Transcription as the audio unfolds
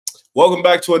Welcome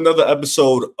back to another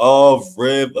episode of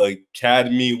Rib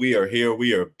Academy. We are here.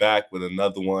 We are back with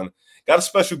another one. Got a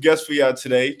special guest for y'all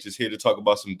today. Just here to talk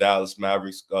about some Dallas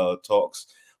Mavericks talks.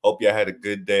 Hope y'all had a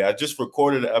good day. I just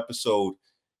recorded an episode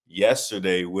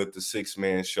yesterday with the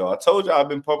Six-Man Show. I told y'all I've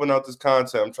been pumping out this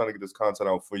content. I'm trying to get this content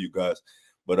out for you guys.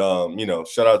 But,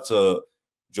 shout out to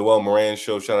Joel Moran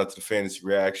Show. Shout out to the Fantasy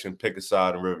Reaction, Pick a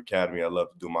Side, and Rib Academy. I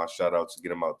love to do my shout outs to get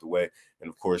them out the way. And,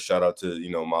 of course, shout out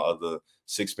to, my other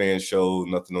Six-Man Show,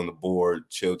 Nothing on the Board,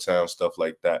 Chill Town, stuff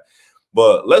like that.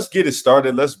 But let's get it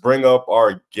started. Let's bring up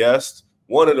our guest,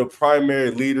 one of the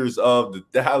primary leaders of the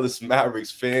Dallas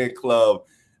Mavericks fan club,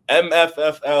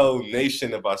 MFFL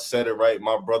Nation, if I said it right.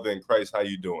 My brother in Christ, how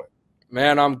you doing?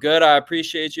 Man, I'm good. I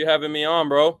appreciate you having me on,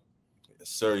 bro. Yes,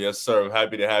 sir. Yes, sir. I'm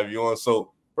happy to have you on.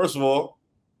 So, first of all,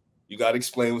 you got to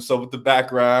explain what's up with the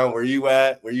background. Where you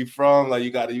at? Where you from? Like, you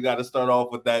got to start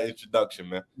off with that introduction,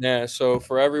 man. Yeah, so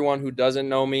for everyone who doesn't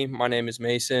know me, my name is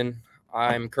Mason.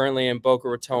 I'm currently in Boca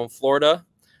Raton, Florida.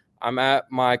 I'm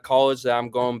at my college that I'm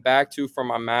going back to for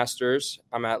my master's.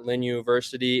 I'm at Lynn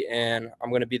University, and I'm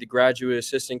going to be the graduate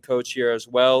assistant coach here as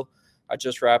well. I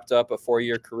just wrapped up a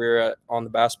 4-year career on the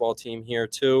basketball team here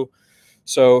too.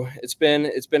 So it's been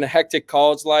a hectic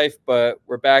college life, but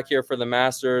we're back here for the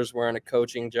Masters. We're in a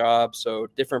coaching job, so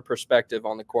different perspective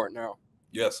on the court now.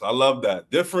 Yes, I love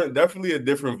that. Definitely a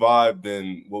different vibe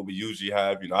than what we usually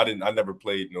have. I never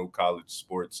played no college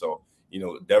sports, so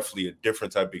definitely a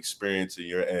different type of experience in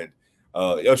your end.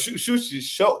 Shoot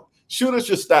us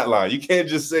your stat line. You can't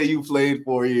just say you played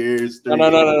 4 years.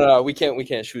 No. We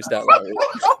can't shoot stat line.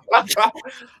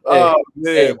 Oh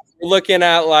man, hey, we're looking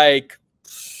at like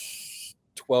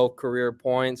 12 career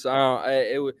points.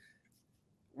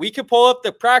 We could pull up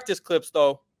the practice clips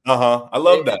though. I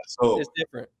love that. So it's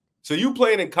different. So you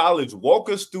playing in college? Walk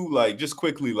us through, like, just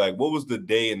quickly, like, what was the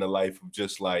day in the life of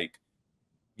just like,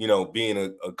 being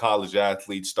a college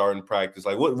athlete, starting practice?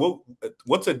 Like,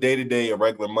 what's a day-to-day, a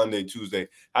regular Monday, Tuesday?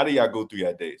 How do y'all go through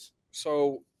your days?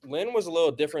 So Lynn was a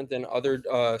little different than other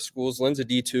schools. Lynn's a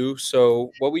D2.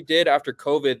 So what we did after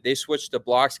COVID, they switched to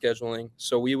block scheduling.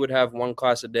 So we would have one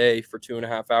class a day for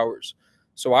 2.5 hours.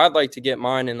 So I'd like to get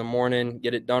mine in the morning,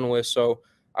 get it done with. So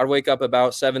I'd wake up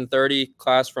about 7:30,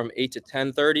 class from 8 to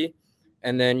 10:30.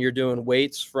 And then you're doing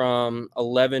weights from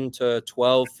 11 to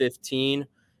 12:15.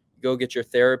 Go get your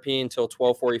therapy until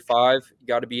 12:45. You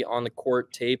got to be on the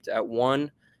court taped at 1.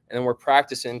 And then we're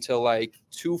practicing until like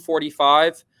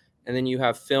 2:45. And then you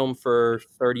have film for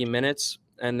 30 minutes.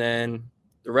 And then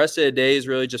the rest of the day is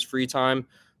really just free time.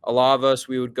 A lot of us,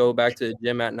 we would go back to the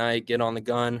gym at night, get on the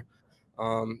gun.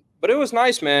 But it was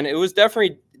nice, man. It was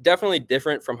definitely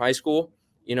different from high school.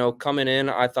 Coming in,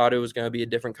 I thought it was going to be a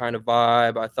different kind of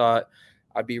vibe. I thought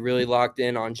I'd be really locked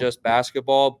in on just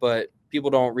basketball, but people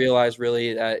don't realize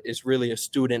really that it's really a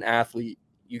student athlete.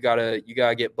 You gotta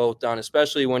get both done,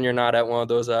 especially when you're not at one of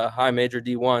those high major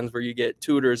D1s where you get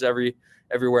tutors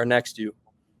everywhere next to you.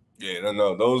 Yeah,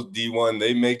 no, those D1,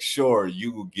 they make sure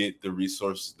you get the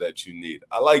resources that you need.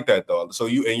 I like that though. So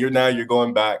you're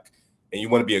going back and you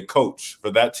want to be a coach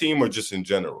for that team or just in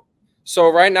general? So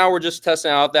right now we're just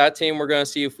testing out that team. We're going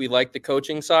to see if we like the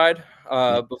coaching side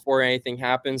before anything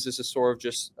happens. This is sort of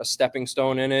just a stepping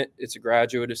stone in it. It's a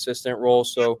graduate assistant role.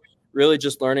 So really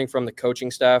just learning from the coaching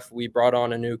staff. We brought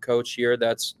on a new coach here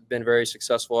that's been very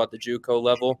successful at the JUCO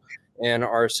level, and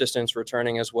our assistants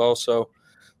returning as well. So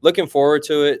looking forward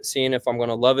to it, seeing if I'm going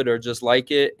to love it or just like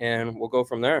it, and we'll go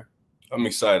from there. I'm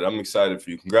excited. I'm excited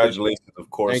for you. Congratulations, of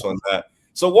course, on that.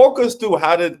 So walk us through,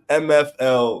 how did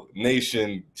MFL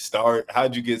Nation start? How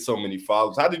did you get so many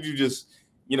followers? How did you just,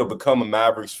 become a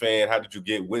Mavericks fan? How did you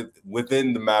get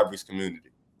within the Mavericks community?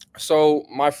 So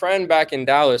my friend back in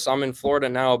Dallas, I'm in Florida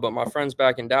now, but my friends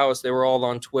back in Dallas, they were all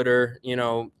on Twitter,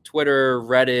 Twitter,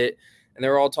 Reddit, and they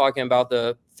were all talking about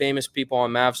the famous people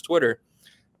on Mavs Twitter.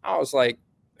 I was like,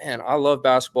 man, I love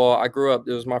basketball. I grew up,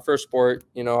 it was my first sport.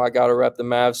 I got to rep the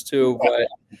Mavs too, but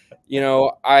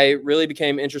I really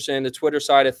became interested in the Twitter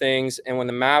side of things. And when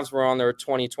the Mavs were on their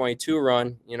 2022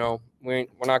 run, we're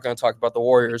not going to talk about the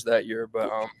Warriors that year,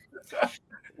 but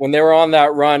when they were on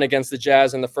that run against the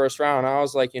Jazz in the first round, I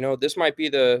was like, this might be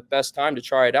the best time to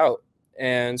try it out.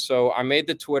 And so I made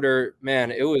the Twitter. Man,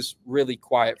 it was really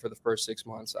quiet for the first 6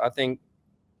 months. I think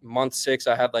month 6,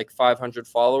 I had like 500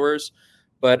 followers,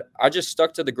 but I just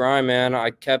stuck to the grind, man. I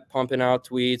kept pumping out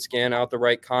tweets, getting out the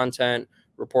right content,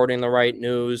 reporting the right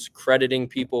news, crediting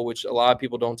people, which a lot of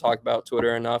people don't talk about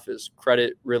Twitter enough, is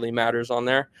credit really matters on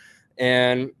there.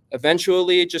 And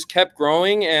eventually it just kept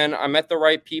growing, and I met the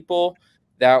right people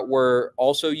that were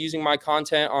also using my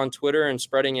content on Twitter and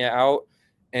spreading it out.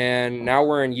 And now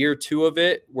we're in year 2 of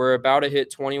it. We're about to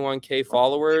hit 21K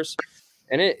followers,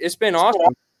 and it's been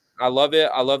awesome. I love it.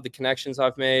 I love the connections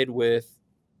I've made with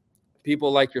people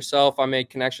like yourself. I made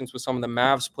connections with some of the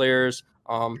Mavs players.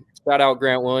 Shout out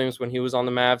Grant Williams when he was on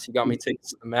the Mavs. He got me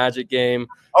tickets to the Magic game.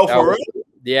 Oh, for real?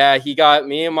 Yeah, he got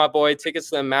me and my boy tickets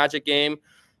to the Magic game.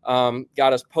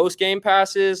 Got us post game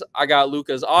passes. I got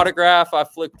Luka's autograph. I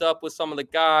flipped up with some of the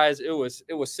guys. It was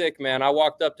sick, man. I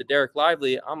walked up to Derek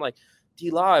Lively. I'm like, D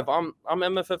Live, I'm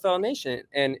MFFL Nation,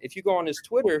 and if you go on his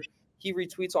Twitter, he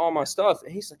retweets all my stuff,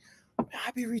 and he's like,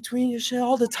 I be retweeting your shit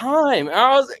all the time. And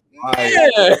I was like,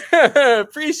 yeah,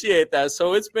 appreciate that.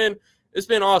 So it's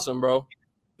been awesome, bro.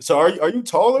 So are you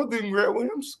taller than Grant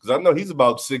Williams? Because I know he's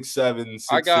about 6'7",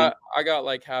 6'8". I got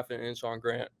like half an inch on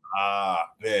Grant. Ah,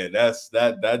 man,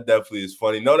 that definitely is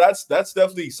funny. No, that's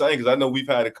definitely exciting because I know we've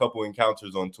had a couple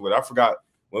encounters on Twitter. I forgot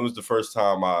when was the first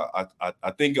time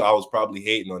I think I was probably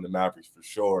hating on the Mavericks for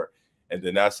sure, and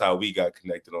then that's how we got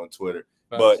connected on Twitter.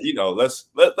 But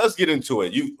let's get into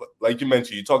it. You like you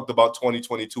mentioned, you talked about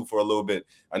 2022 for a little bit.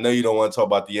 I know you don't want to talk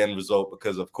about the end result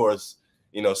because, of course,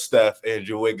 Steph,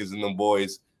 Andrew Wiggins, and them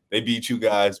boys, they beat you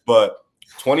guys. But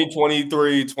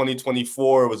 2023,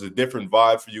 2024 was a different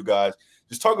vibe for you guys.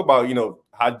 Just talk about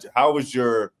how was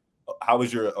your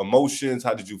emotions?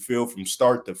 How did you feel from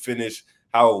start to finish?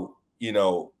 How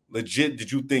legit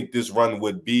did you think this run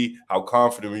would be? How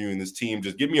confident were you in this team?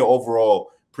 Just give me an overall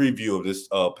preview of this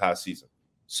past season.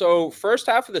 So first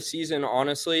half of the season,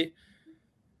 honestly,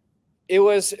 it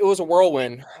was a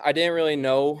whirlwind. I didn't really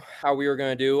know how we were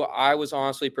going to do. I was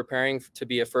honestly preparing to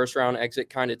be a first round exit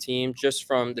kind of team just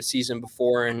from the season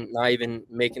before and not even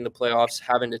making the playoffs,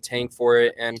 having to tank for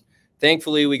it. And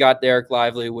thankfully we got Derek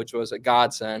Lively, which was a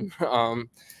godsend.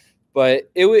 But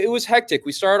it was hectic.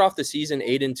 We started off the season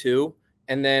 8-2,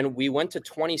 and then we went to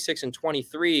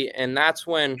 26-23. And that's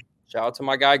when, shout out to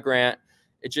my guy, Grant,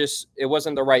 it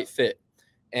wasn't the right fit.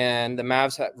 And the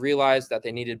Mavs realized that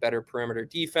they needed better perimeter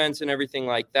defense and everything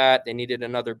like that. They needed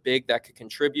another big that could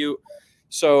contribute.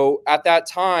 So at that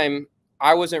time,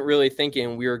 I wasn't really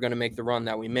thinking we were going to make the run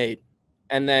that we made.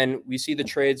 And then we see the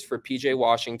trades for PJ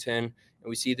Washington, and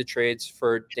we see the trades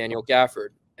for Daniel Gafford.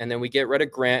 And then we get rid of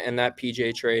Grant in that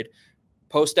PJ trade.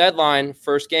 Post-deadline,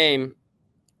 first game,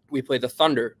 we play the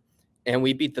Thunder, and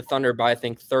we beat the Thunder by, I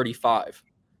think, 35.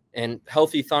 And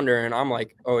healthy Thunder, and I'm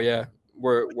like, oh, yeah,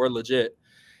 we're legit.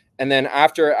 And then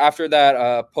after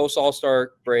that post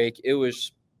All-Star break, it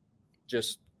was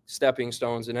just stepping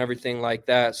stones and everything like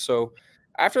that. So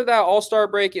after that All-Star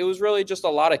break, it was really just a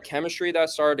lot of chemistry that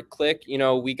started to click.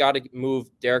 We got to move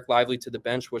Derek Lively to the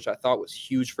bench, which I thought was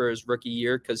huge for his rookie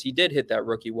year because he did hit that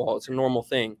rookie wall. It's a normal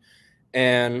thing.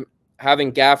 And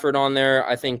having Gafford on there,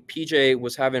 I think PJ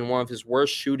was having one of his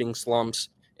worst shooting slumps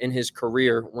in his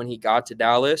career when he got to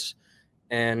Dallas.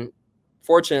 And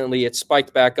fortunately, it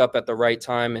spiked back up at the right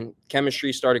time, and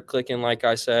chemistry started clicking, like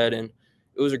I said, and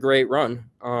it was a great run.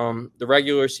 The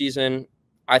regular season,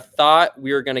 I thought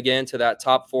we were going to get into that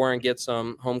top 4 and get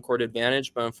some home court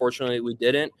advantage, but unfortunately we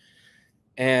didn't.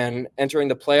 And entering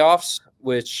the playoffs,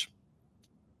 which,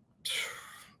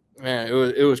 man,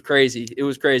 it was crazy. It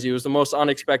was crazy. It was the most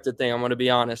unexpected thing, I'm going to be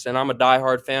honest. And I'm a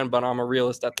diehard fan, but I'm a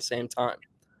realist at the same time.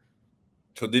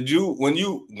 So when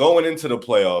you going into the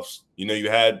playoffs, you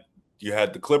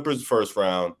had the Clippers first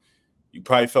round. You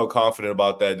probably felt confident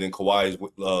about that. Then Kawhi's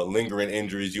lingering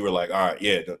injuries, you were like, all right,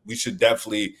 yeah, we should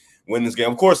definitely win this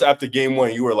game. Of course, after game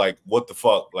 1, you were like, what the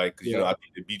fuck? Like, because, I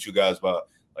think they beat you guys by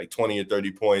like 20 or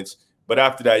 30 points. But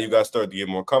after that, you guys started to get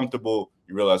more comfortable.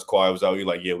 You realized Kawhi was out. You're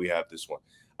like, yeah, we have this one.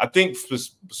 I think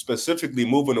specifically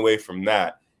moving away from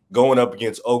that, going up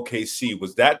against OKC,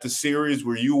 was that the series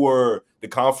where the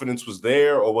confidence was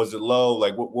there, or was it low?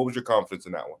 Like, what was your confidence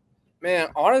in that one? Man,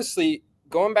 honestly,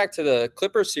 going back to the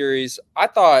Clippers series, I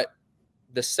thought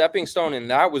the stepping stone in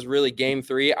that was really game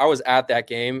 3. I was at that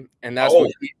game, and that's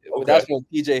when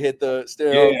PJ hit the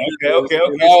steroid. Yeah, okay. I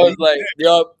was like,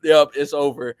 yep, it's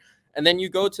over. And then you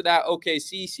go to that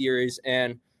OKC series,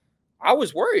 and I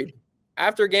was worried.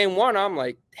 After game 1, I'm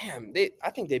like, damn, I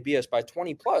think they beat us by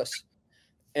 20 plus.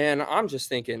 And I'm just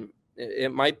thinking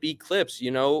it might be Clips,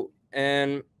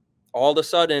 and all of a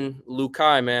sudden,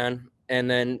 Lukai, man. And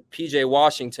then PJ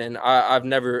Washington, I've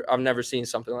never seen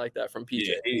something like that from PJ.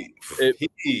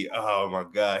 Yeah, oh my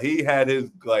God, he had his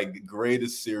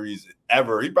greatest series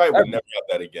ever. He probably would never have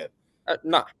that again.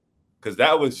 Nah, because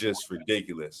that was just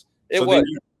ridiculous. It was.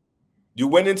 You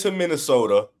went into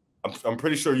Minnesota. I'm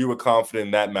pretty sure you were confident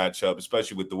in that matchup,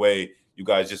 especially with the way you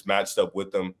guys just matched up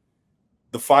with them.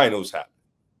 The finals happened.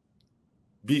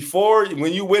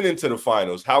 When you went into the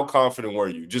finals, how confident were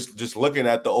you? Just looking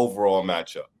at the overall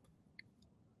matchup.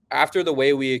 after the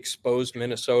way we exposed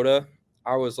Minnesota,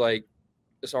 I was like,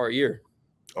 it's our year.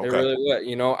 It Okay. really was.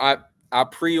 You know, I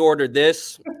pre-ordered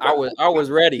this. I was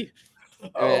ready.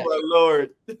 Oh And my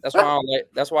Lord. that's why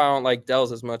I don't like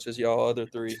Dells as much as y'all other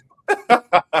three.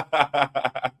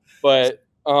 But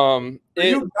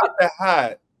You got the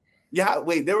hat. Yeah,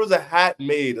 wait, there was a hat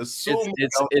made. Assuming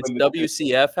it's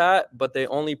WCF hat, but they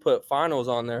only put finals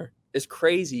on there. It's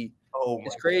crazy. Oh my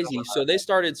It's crazy. God. So they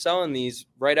started selling these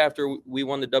right after we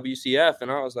won the WCF, and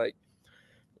I was like,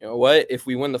 you know what? If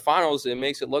we win the finals, it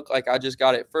makes it look like I just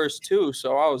got it first too.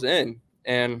 So I was in,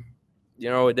 and you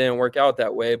know it didn't work out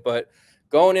that way. But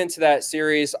going into that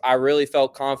series, I really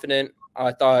felt confident.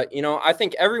 I thought, you know, I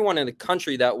think everyone in the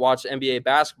country that watched NBA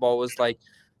basketball was like,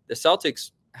 the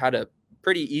Celtics had a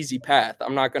pretty easy path.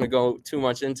 I'm not going to go too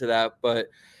much into that, but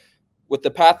with the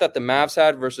path that the Mavs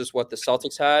had versus what the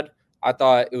Celtics had, I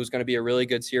thought it was going to be a really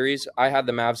good series. I had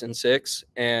the Mavs in 6,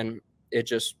 and it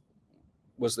just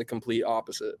was the complete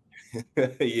opposite.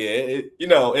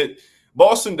 Yeah,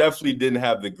 Boston definitely didn't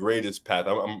have the greatest path.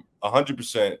 I'm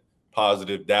 100%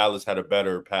 positive Dallas had a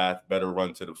better path, better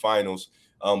run to the finals.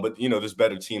 But there's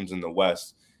better teams in the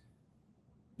West.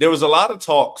 There was a lot of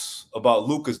talks about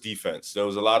Luka's defense. There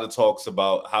was a lot of talks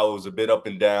about how it was a bit up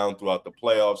and down throughout the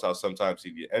playoffs, how sometimes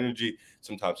he get energy,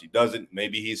 sometimes he doesn't.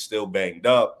 Maybe he's still banged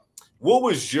up. What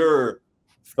was your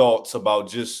thoughts about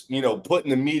just, putting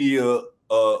the media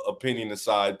opinion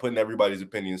aside, putting everybody's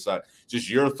opinion aside, just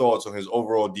your thoughts on his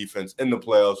overall defense in the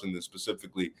playoffs and then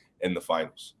specifically in the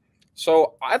finals?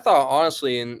 So I thought,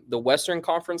 honestly, in the Western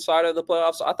Conference side of the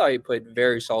playoffs, I thought he played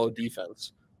very solid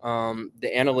defense.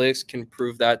 The analytics can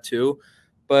prove that too.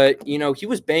 But, he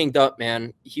was banged up,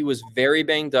 man. He was very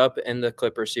banged up in the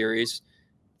Clipper series.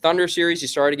 Thunder series, he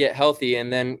started to get healthy.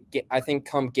 And then I think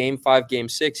come game 5, game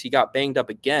 6, he got banged up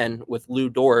again with Lou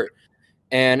Dort.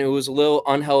 And it was a little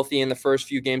unhealthy in the first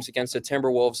few games against the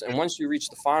Timberwolves. And once you reach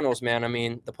the finals, man, I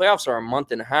mean, the playoffs are a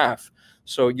month and a half.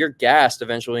 So you're gassed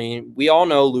eventually. We all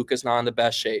know Luka's not in the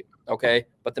best shape, okay?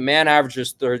 But the man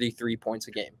averages 33 points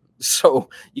a game. So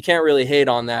you can't really hate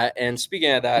on that. And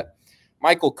speaking of that,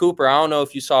 Michael Cooper, I don't know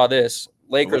if you saw this,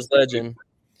 Lakers legend.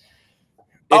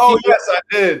 Yes, I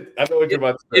did. I know what you're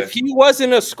about to say. If he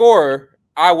wasn't a scorer,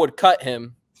 I would cut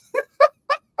him.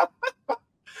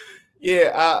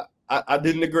 Yeah, I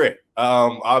didn't agree.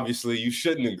 Obviously, you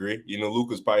shouldn't agree.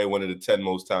 Luka's probably one of the 10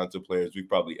 most talented players we've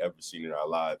probably ever seen in our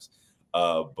lives.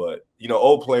 But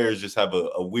old players just have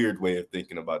a weird way of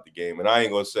thinking about the game. And I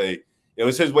ain't gonna say,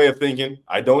 it's his way of thinking.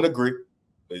 I don't agree.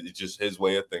 It's just his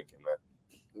way of thinking, man.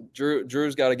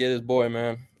 Drew's got to get his boy,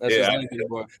 man. That's his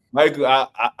boy. Michael,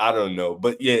 I don't know.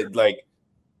 But yeah, like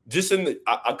just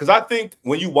because I think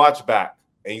when you watch back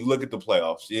and you look at the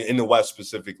playoffs in the West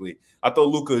specifically, I thought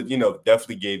Luka,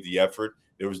 definitely gave the effort.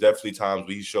 There was definitely times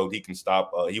where he showed he can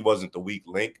stop. He wasn't the weak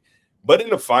link. But in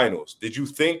the finals, did you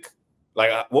think,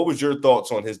 what was your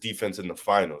thoughts on his defense in the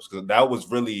finals? Because that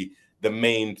was really the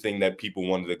main thing that people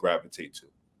wanted to gravitate to.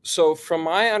 So from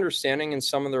my understanding in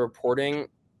some of the reporting,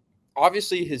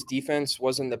 obviously his defense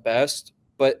wasn't the best,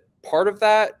 but part of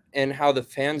that and how the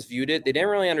fans viewed it, they didn't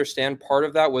really understand. Part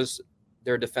of that was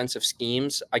their defensive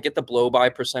schemes. I get the blow-by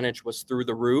percentage was through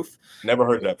the roof. Never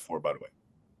heard that before, by the way.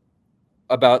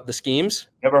 About the schemes?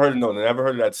 Never heard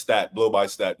of that stat, blow-by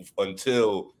stat,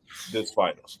 until this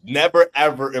finals. Never,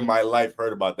 ever in my life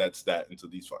heard about that stat until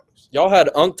these finals. Y'all had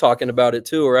Unk talking about it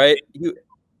too, right?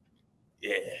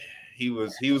 Yeah, he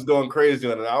was going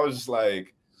crazy on it. I was just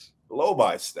like,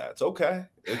 blow-by stats. Okay,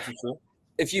 interesting.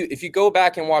 If you go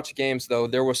back and watch games, though,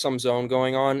 there was some zone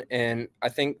going on, and I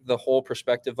think the whole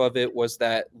perspective of it was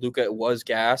that Luka was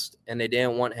gassed, and they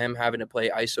didn't want him having to play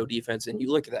ISO defense. And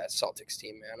you look at that Celtics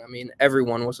team, man. I mean,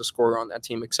 everyone was a scorer on that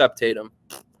team except Tatum.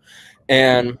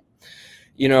 And,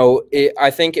 I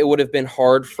think it would have been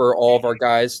hard for all of our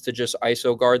guys to just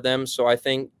ISO guard them. So I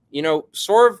think,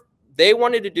 sort of they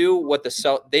wanted to do what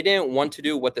they didn't want to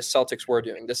do what the Celtics were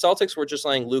doing. The Celtics were just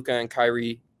letting Luka and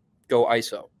Kyrie go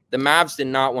ISO. The Mavs did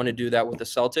not want to do that with the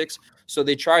Celtics, so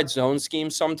they tried zone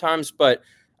schemes sometimes. But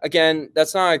again,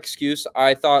 that's not an excuse.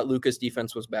 I thought Luka's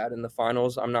defense was bad in the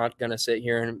finals. I'm not going to sit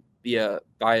here and be a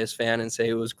biased fan and say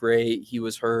it was great, he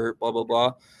was hurt, blah, blah,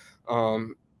 blah.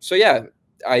 So, yeah,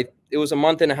 it was a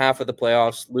month and a half of the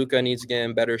playoffs. Luka needs to get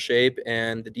in better shape,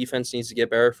 and the defense needs to get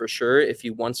better for sure if he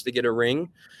wants to get a ring.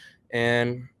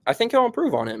 And I think he'll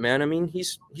improve on it, man. I mean,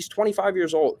 he's 25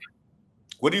 years old.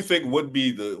 What do you think would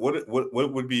be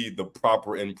what would be the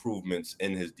proper improvements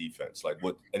in his defense? Like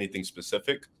anything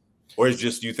specific? Or do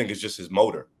you think it's just his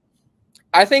motor?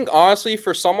 I think honestly,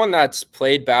 for someone that's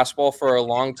played basketball for a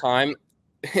long time,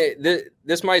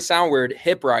 this might sound weird,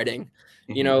 hip riding.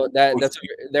 You know,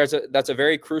 that's a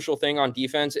very crucial thing on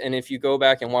defense. And if you go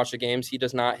back and watch the games, he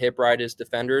does not hip ride his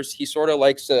defenders. He sort of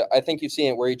likes to, I think you've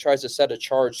seen it, where he tries to set a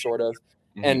charge sort of.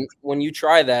 And when you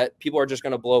try that, people are just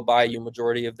going to blow by you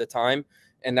majority of the time.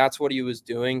 And that's what he was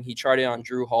doing. He tried it on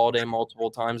Drew Holiday multiple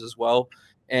times as well.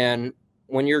 And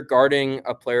when you're guarding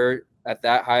a player at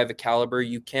that high of a caliber,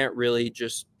 you can't really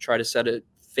just try to set a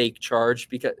fake charge,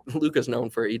 because Luka's known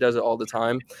for it. He does it all the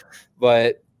time.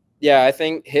 But yeah, I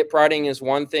think hip riding is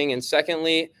one thing. And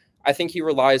secondly, I think he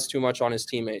relies too much on his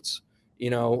teammates. You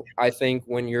know, I think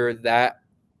when you're that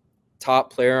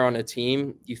top player on a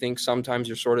team, you think sometimes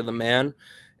you're sort of the man.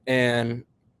 And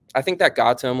I think that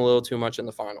got to him a little too much in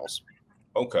the finals.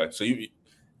 Okay. So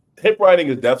hip riding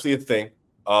is definitely a thing.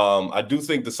 I do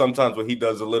think that sometimes when he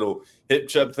does a little hip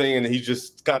check thing and he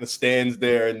just kind of stands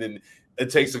there and then it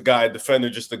takes a defender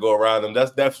just to go around him,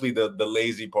 that's definitely the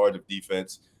lazy part of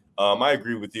defense. I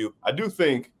agree with you. I do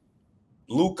think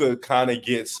Luka kind of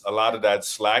gets a lot of that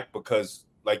slack because,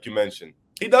 like you mentioned,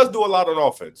 he does do a lot on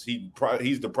offense.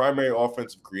 He's the primary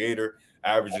offensive creator,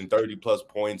 averaging 30-plus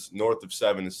points, north of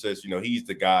 7 assists. You know, he's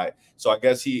the guy. So I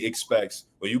guess he expects,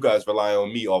 well, you guys rely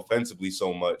on me offensively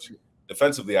so much.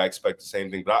 Defensively, I expect the same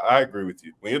thing. But I agree with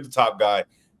you. When you're the top guy,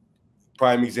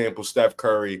 prime example, Steph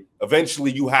Curry,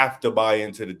 eventually you have to buy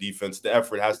into the defense. The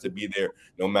effort has to be there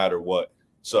no matter what.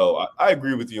 So I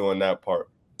agree with you on that part.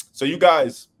 So you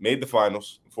guys made the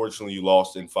finals. Unfortunately, you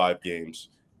lost in 5 games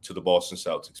to the Boston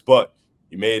Celtics. But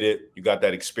you made it. You got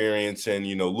that experience. And,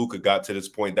 you know, Luka got to this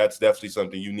point. That's definitely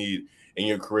something you need in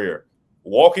your career.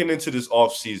 Walking into this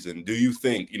offseason, do you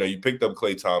think, you know, you picked up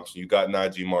Klay Thompson, you got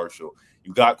Najee Marshall,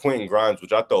 you got Quentin Grimes,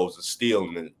 which I thought was a steal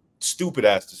and a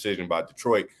stupid-ass decision by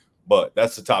Detroit. But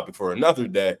that's the topic for another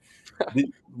day.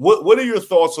 What are your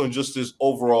thoughts on just this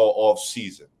overall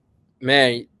offseason?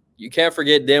 Man, you can't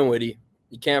forget Dinwiddie.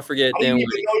 You can't forget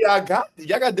Dinwiddie. Y'all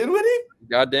got Dinwiddie?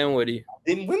 Got Dinwiddie.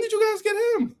 And when did you guys get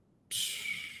him?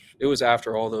 It was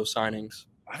after all those signings.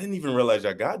 I didn't even realize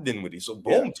I got Dinwiddie. So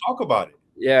boom, talk about it.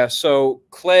 Yeah, so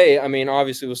Klay, I mean,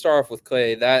 obviously we'll start off with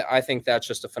Klay. I think that's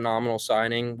just a phenomenal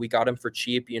signing. We got him for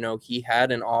cheap. You know, he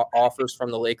had offers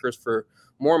from the Lakers for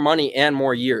more money and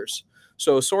more years.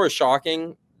 So sort of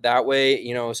shocking that way,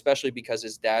 you know, especially because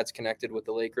his dad's connected with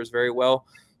the Lakers very well.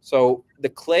 So the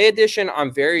Klay addition,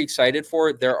 I'm very excited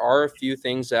for. There are a few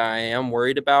things that I am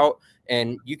worried about,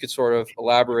 and you could sort of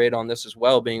elaborate on this as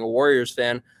well, being a Warriors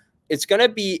fan. It's going to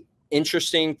be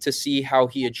interesting to see how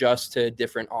he adjusts to a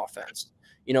different offense.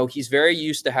 You know, he's very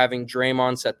used to having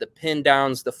Draymond set the pin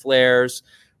downs, the flares,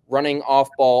 running off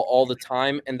ball all the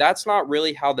time, and that's not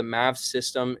really how the Mavs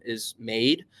system is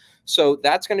made. So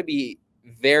that's going to be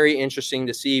very interesting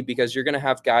to see, because you're going to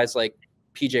have guys like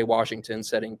PJ Washington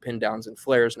setting pin downs and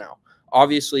flares now.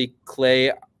 Obviously,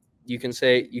 Klay, you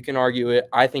can argue it.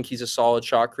 I think he's a solid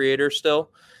shot creator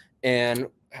still. And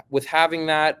with having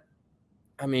that,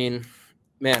 I mean,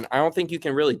 man, I don't think you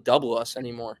can really double us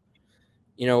anymore.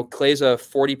 You know, Klay's a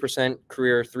 40%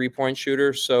 career three-point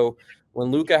shooter. So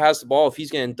when Luka has the ball, if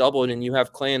he's getting doubled and you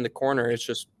have Klay in the corner, it's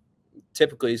just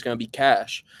typically he's going to be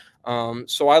cash.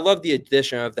 So I love the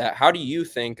addition of that. How do you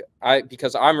think,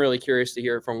 because I'm really curious to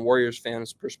hear from Warriors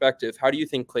fans' perspective, how do you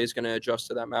think Klay's going to adjust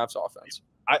to that Mavs offense?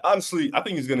 I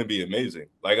think he's going to be amazing.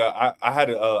 Like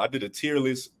I did a tier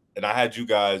list, and I had you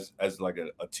guys as like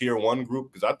a tier 1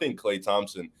 group, because I think Klay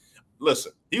Thompson,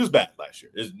 listen, he was bad last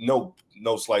year. There's no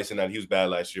slicing that he was bad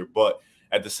last year, but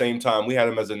at the same time, we had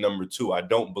him as a number 2. I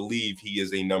don't believe he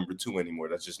is a number 2 anymore.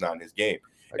 That's just not in his game.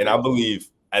 And I believe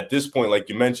at this point, like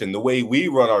you mentioned, the way we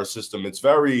run our system, it's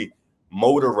very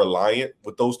motor reliant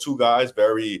with those 2 guys,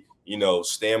 very, you know,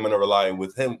 stamina reliant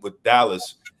with him. With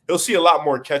Dallas, he'll see a lot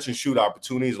more catch and shoot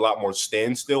opportunities, a lot more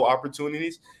standstill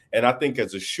opportunities. And I think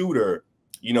as a shooter,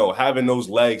 you know, having those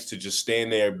legs to just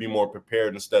stand there and be more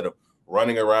prepared instead of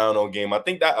running around on game, I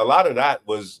think that a lot of that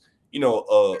was, you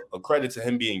know, a credit to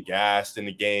him being gassed in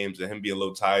the games and him being a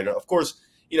little tired. Of course,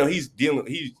 you know, he's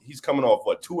coming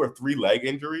off 2 or 3 leg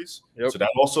injuries. Yep. So that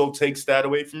also takes that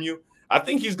away from you. I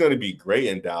think he's going to be great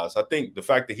in Dallas. I think the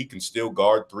fact that he can still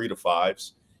guard 3 to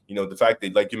 5s, you know, the fact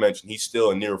that, like you mentioned, he's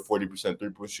still a near 40%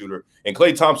 three-point shooter. And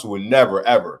Klay Thompson would never,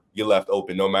 ever get left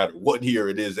open, no matter what year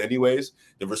it is anyways.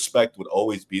 The respect would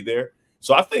always be there.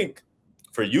 So I think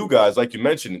for you guys, like you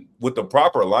mentioned, with the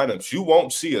proper lineups, you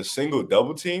won't see a single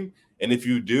double team. And if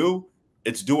you do,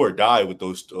 it's do or die with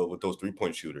those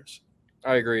 3-point shooters.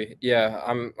 I agree. Yeah,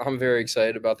 I'm very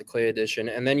excited about the Klay addition.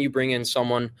 And then you bring in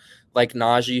someone like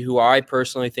Najee, who I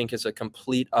personally think is a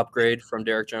complete upgrade from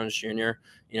Derrick Jones Jr.,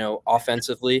 you know,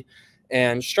 offensively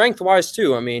and strength-wise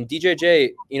too. I mean,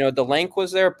 DJJ, you know, the length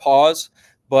was there,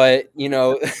 But but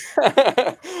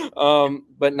I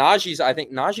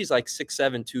think Najee's like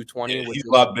 6'7", 220, Yeah, which he's a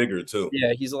is lot bigger too.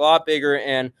 yeah, he's a lot bigger.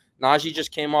 And Najee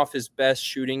just came off his best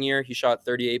shooting year. He shot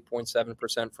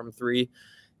 38.7% from three,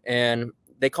 and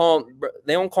they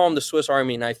don't call him the Swiss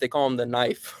Army knife. They call him the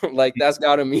knife. Like, that's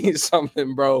got to mean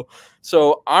something, bro.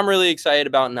 So I'm really excited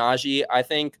about Najee. I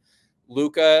think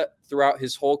Luka, throughout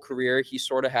his whole career, he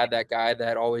sort of had that guy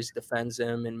that always defends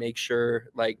him and makes sure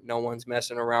like no one's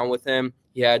messing around with him.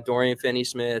 He had Dorian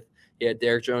Finney-Smith, he had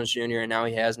Derrick Jones Jr., and now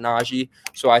he has Najee.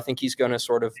 So I think he's going to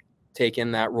sort of take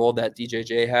in that role that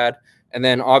DJJ had. And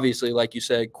then obviously, like you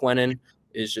said, Quinnen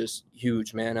is just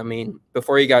huge, man. I mean,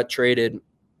 before he got traded,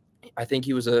 I think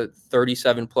he was a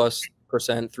 37+%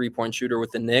 3-point shooter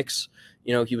with the Knicks.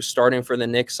 He was starting for the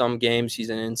Knicks some games. He's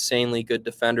an insanely good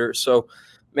defender. So,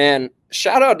 man,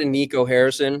 shout out to Nico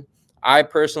Harrison. I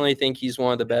personally think he's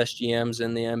one of the best GMs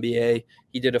in the NBA.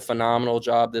 He did a phenomenal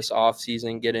job this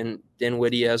offseason getting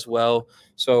Dinwiddie as well.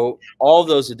 So all of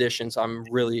those additions I'm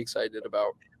really excited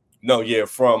about. No, yeah,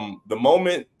 from the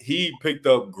moment he picked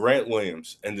up Grant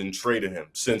Williams and then traded him,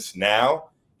 since now,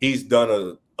 he's done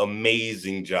an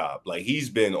amazing job. Like, he's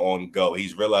been on go.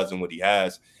 He's realizing what he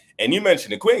has. And you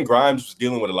mentioned it, Quentin Grimes was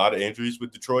dealing with a lot of injuries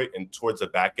with Detroit and towards the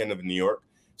back end of New York.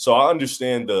 So I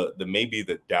understand the maybe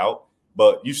the doubt,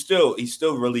 but he's still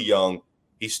really young.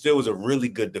 He still is a really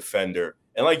good defender.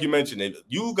 And like you mentioned, if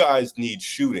you guys need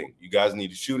shooting. You guys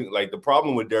need shooting. Like, the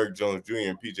problem with Derrick Jones Jr.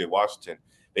 and PJ Washington,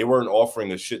 they weren't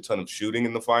offering a shit ton of shooting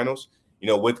in the finals.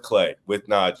 With Clay, with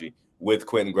Najee, with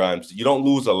Quentin Grimes, you don't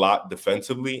lose a lot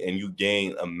defensively, and you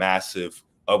gain a massive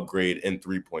upgrade in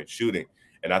 3-point shooting.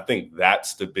 And I think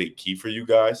that's the big key for you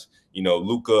guys.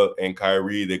 Luka and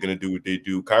Kyrie, they're going to do what they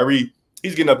do. Kyrie,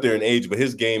 he's getting up there in age, but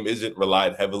his game isn't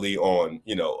relied heavily on,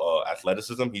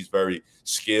 athleticism. He's very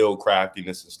skill,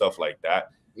 craftiness, and stuff like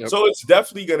that. Yep. So it's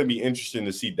definitely going to be interesting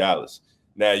to see Dallas.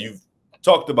 Now, you've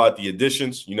talked about the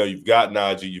additions. You've got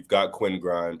Najee, you've got Quinn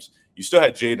Grimes. You still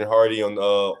had Jaden Hardy on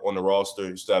the roster.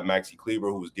 You still have Maxi Kleber,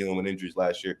 who was dealing with injuries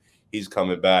last year. He's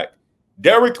coming back.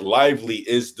 Derek Lively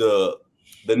is the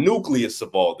nucleus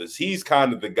of all this. He's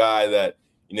kind of the guy that,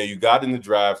 you got in the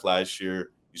draft last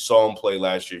year. You saw him play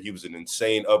last year. He was an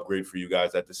insane upgrade for you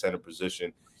guys at the center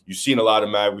position. You've seen a lot of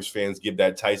Mavericks fans give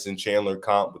that Tyson Chandler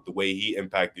comp with the way he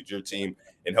impacted your team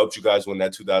and helped you guys win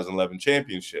that 2011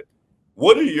 championship.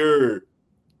 What are your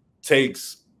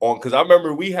takes on, because I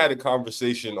remember we had a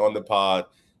conversation on the pod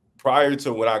prior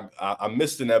to when I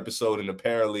missed an episode, and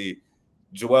apparently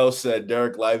Joel said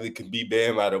Derek Lively can be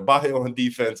Bam Adebayo on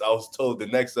defense. I was told the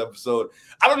next episode.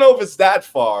 I don't know if it's that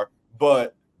far,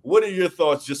 but what are your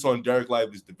thoughts just on Derek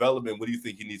Lively's development? What do you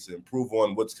think he needs to improve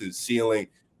on? What's his ceiling?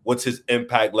 What's his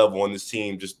impact level on this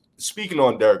team? Just speaking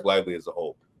on Derek Lively as a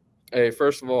whole. Hey,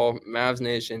 first of all, Mavs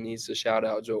Nation needs to shout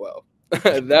out Joel.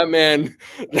 that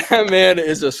man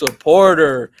is a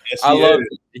supporter. Yes, I love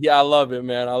it. Yeah, I love it,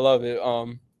 man. I love it.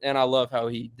 And I love how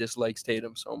he dislikes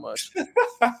Tatum so much.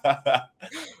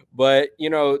 But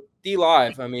D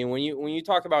Live, I mean, when you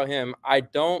talk about him,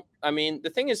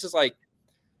 the thing is like,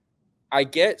 I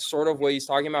get sort of what he's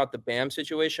talking about, the Bam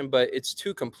situation, but it's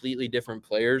two completely different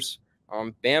players.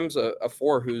 Bam's a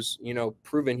 4 who's,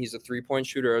 proven he's a 3-point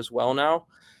shooter as well now.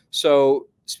 So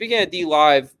speaking of D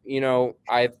Live,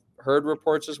 I've heard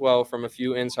reports as well from a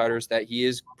few insiders that he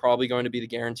is probably going to be the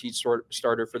guaranteed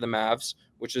starter for the Mavs,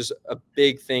 which is a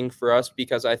big thing for us,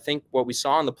 because I think what we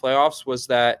saw in the playoffs was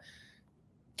that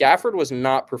Gafford was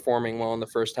not performing well in the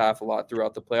first half a lot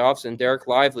throughout the playoffs, and Derek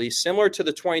Lively, similar to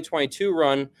the 2022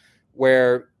 run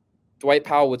where Dwight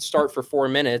Powell would start for 4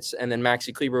 minutes and then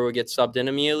Maxi Kleber would get subbed in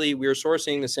immediately. We were sort of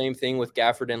seeing the same thing with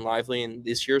Gafford and Lively in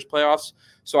this year's playoffs.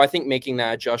 So I think making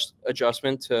that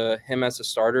adjustment to him as a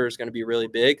starter is going to be really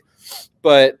big.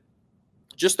 But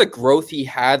just the growth he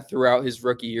had throughout his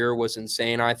rookie year was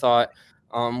insane, I thought.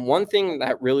 One thing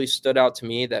that really stood out to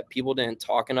me that people didn't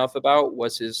talk enough about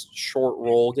was his short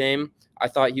roll game. I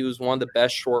thought he was one of the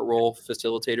best short roll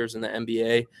facilitators in the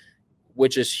NBA,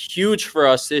 which is huge for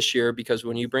us this year, because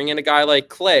when you bring in a guy like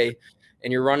Clay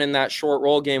and you're running that short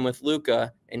roll game with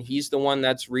Luka, and he's the one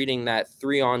that's reading that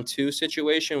 3-on-2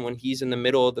 situation when he's in the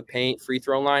middle of the paint free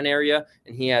throw line area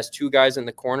and he has 2 guys in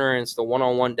the corner and it's the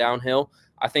 1-on-1 downhill,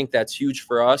 I think that's huge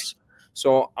for us.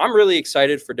 So I'm really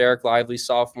excited for Derek Lively's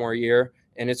sophomore year,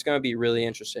 and it's going to be really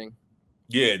interesting.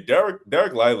 Yeah,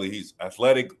 Derek Lively, he's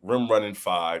athletic, rim running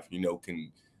 5,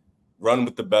 can run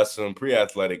with the best of them,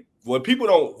 pre-athletic. What people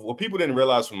didn't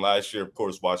realize from last year, of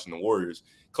course, watching the Warriors,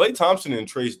 Klay Thompson and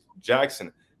Trace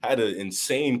Jackson had an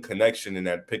insane connection in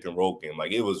that pick and roll game.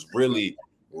 Like, it was really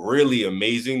really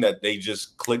amazing that they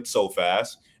just clicked so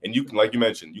fast. And you can, like you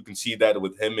mentioned, you can see that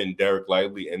with him and Derek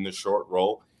Lively in the short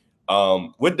role.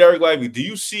 With Derek Lively, do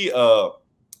you see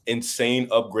insane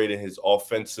upgrade in his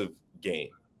offensive game?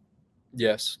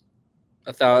 Yes.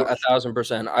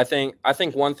 1,000%. I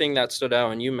think one thing that stood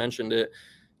out, and you mentioned it,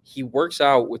 he works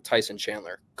out with Tyson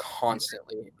Chandler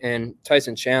constantly. And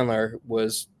Tyson Chandler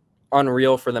was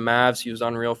unreal for the Mavs. He was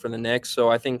unreal for the Knicks. So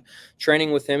I think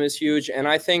training with him is huge. And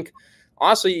I think,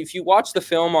 honestly, if you watch the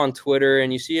film on Twitter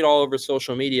and you see it all over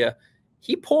social media,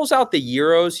 he pulls out the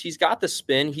Euros. He's got the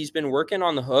spin. He's been working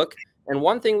on the hook. And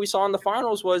one thing we saw in the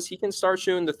finals was he can start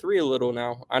shooting the three a little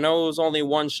now. I know it was only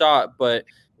one shot, but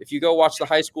if you go watch the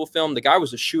high school film, the guy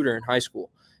was a shooter in high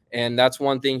school. And that's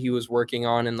one thing he was working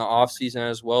on in the offseason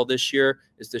as well this year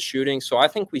is the shooting. So I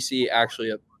think we see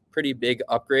actually a pretty big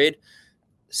upgrade.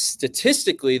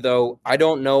 Statistically, though, I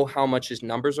don't know how much his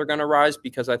numbers are going to rise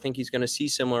because I think he's going to see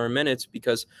similar minutes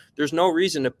because there's no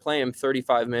reason to play him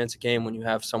 35 minutes a game when you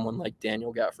have someone like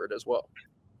Daniel Gafford as well.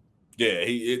 Yeah,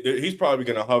 he's probably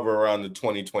going to hover around the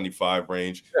 20-25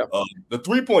 range. Yeah. The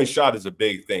three-point shot is a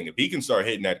big thing. If he can start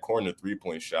hitting that corner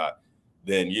three-point shot,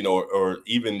 then, or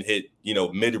even hit,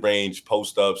 mid-range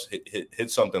post-ups,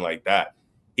 hit something like that,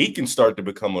 he can start to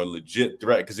become a legit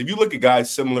threat. Because if you look at guys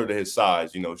similar to his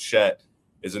size, Shet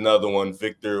is another one,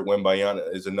 Victor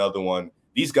Wembanyama is another one.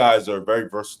 These guys are very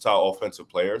versatile offensive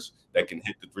players that can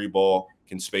hit the three ball,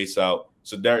 can space out.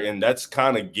 So that's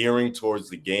kind of gearing towards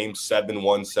the game 7'1",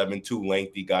 7'2",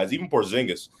 lengthy guys. Even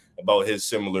Porzingis about his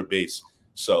similar base.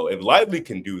 So if Lively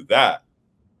can do that,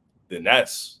 then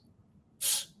that's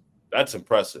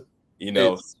impressive.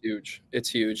 It's huge. It's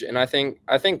huge, and I think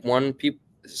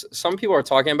some people are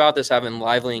talking about this having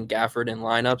Lively and Gafford in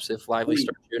lineups if Lively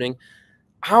starts shooting.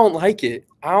 I don't like it.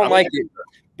 I don't like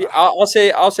it. I'll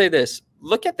say this.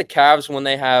 Look at the Cavs when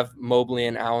they have Mobley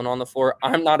and Allen on the floor.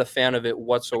 I'm not a fan of it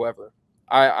whatsoever.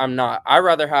 I'm not. I'd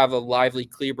rather have a Lively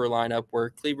Kleber lineup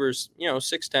where Kleber's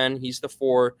 6'10", he's the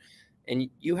 4, and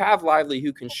you have Lively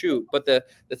who can shoot. But the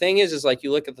thing is like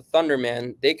you look at the Thunder,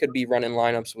 man, they could be running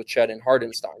lineups with Chet and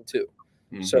Hardenstein too.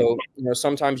 Mm-hmm. So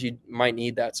sometimes you might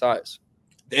need that size.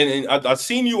 And I've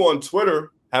seen you on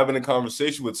Twitter having a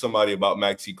conversation with somebody about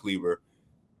Maxi Kleber.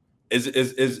 Is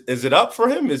it up for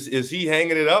him? Is he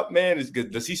hanging it up, man?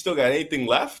 Does he still got anything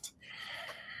left?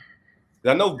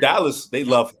 I know Dallas, they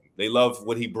love him. They love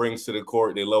what he brings to the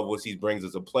court. They love what he brings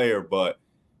as a player, but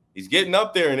he's getting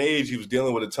up there in age. He was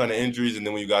dealing with a ton of injuries, and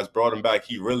then when you guys brought him back,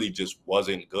 he really just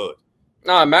wasn't good.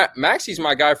 Nah, Maxi's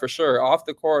my guy for sure. Off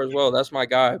the court as well, that's my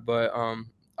guy. But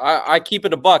I keep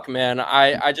it a buck, man.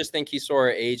 I just think he's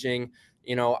sort of aging.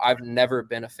 I've never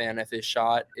been a fan of his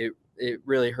shot. It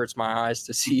really hurts my eyes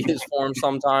to see his form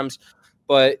sometimes.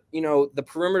 But, the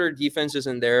perimeter defense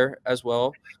isn't there as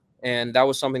well. And that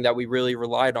was something that we really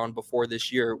relied on before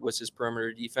this year was his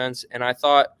perimeter defense. And I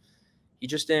thought he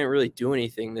just didn't really do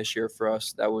anything this year for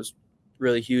us. That was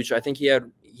really huge. I think he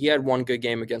had one good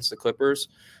game against the Clippers,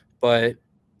 but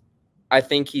I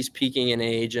think he's peaking in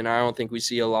age, and I don't think we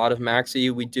see a lot of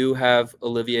Maxi. We do have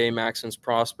Olivier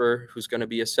Maxence-Prosper, who's going to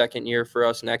be a second year for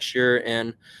us next year,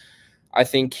 and I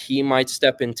think he might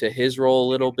step into his role a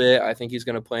little bit. I think he's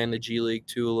going to play in the G League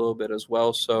too a little bit as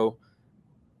well. So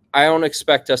I don't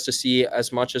expect us to see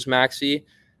as much as Maxi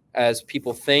as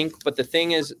people think. But the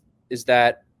thing is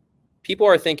that people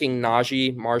are thinking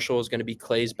Najee Marshall is going to be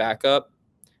Clay's backup,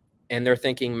 and they're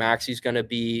thinking Maxi's going to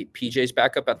be PJ's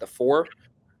backup at the 4.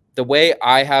 The way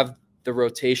I have the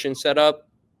rotation set up,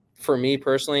 for me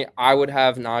personally, I would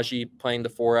have Najee playing the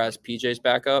 4 as PJ's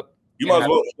backup. You might as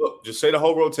well just say the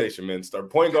whole rotation, man. Start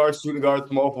point guard, shooting guard,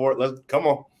 small forward. Let's come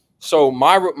on. So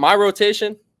my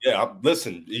rotation. Yeah,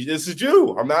 listen. This is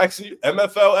you. I'm asking you,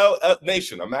 MFL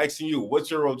Nation. I'm asking you, what's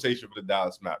your rotation for the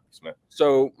Dallas Mavericks, man?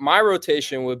 So my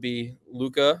rotation would be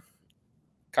Luka,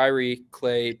 Kyrie,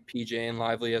 Clay, PJ, and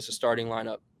Lively as a starting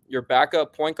lineup. Your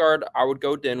backup point guard, I would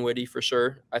go Dinwiddie for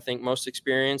sure. I think most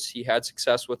experience. He had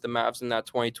success with the Mavs in that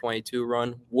 2022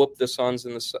 run. Whooped the Suns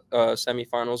in the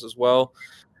semifinals as well.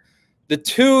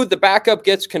 The backup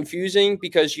gets confusing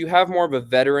because you have more of a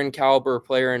veteran caliber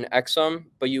player in Exum,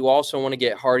 but you also want to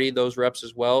get Hardy those reps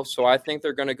as well. So I think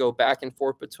they're going to go back and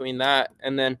forth between that.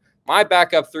 And then my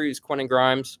backup 3 is Quentin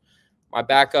Grimes. My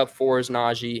backup 4 is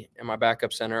Najee, and my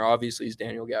backup center obviously is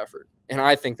Daniel Gafford. And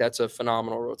I think that's a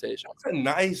phenomenal rotation. That's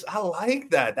nice. I like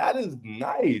that. That is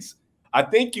nice. I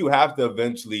think you have to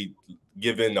eventually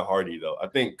give in to Hardy, though. I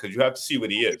think because you have to see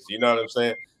what he is. You know what I'm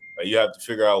saying? You have to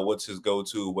figure out what's his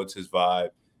go-to, what's his vibe.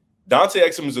 Dante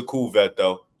Exum is a cool vet,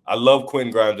 though. I love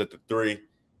Quentin Grimes at the 3.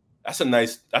 That's a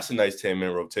nice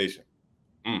 10-man rotation.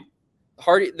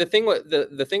 Hardy. The thing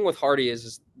with Hardy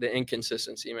is the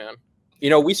inconsistency, man.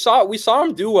 We saw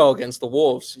him do well against the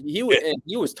Wolves. He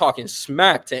was talking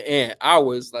smack to Ant. I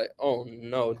was like, oh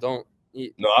no, don't.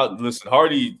 Listen,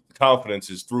 Hardy confidence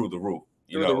is through the roof.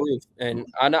 Through the roof. And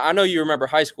I know you remember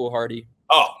high school Hardy.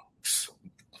 Oh,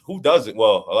 who doesn't?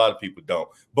 Well, a lot of people don't.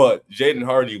 But Jaden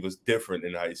Hardy was different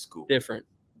in high school. Different.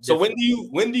 So when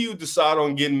do you decide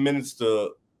on getting minutes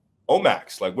to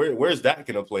Omax? Like where's that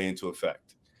going to play into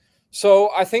effect? So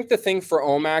I think the thing for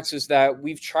Omax is that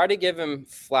we've tried to give him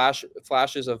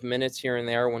flashes of minutes here and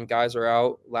there when guys are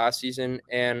out last season.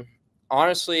 And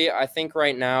honestly, I think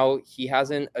right now he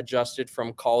hasn't adjusted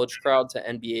from college crowd to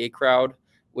NBA crowd,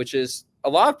 which is a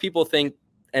lot of people think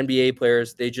NBA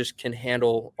players, they just can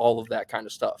handle all of that kind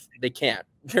of stuff. They can't.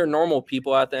 They're normal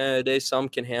people at the end of the day. Some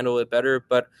can handle it better.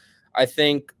 But I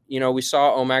think, we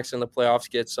saw Omax in the playoffs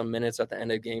get some minutes at the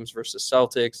end of games versus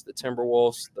Celtics, the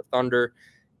Timberwolves, the Thunder.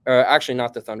 Actually,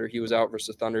 not the Thunder. He was out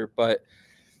versus Thunder. But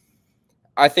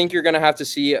I think you're going to have to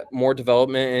see more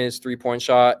development in his three-point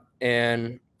shot.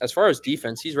 And as far as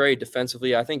defense, he's very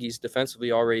defensively. I think he's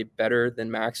defensively already better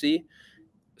than Maxey.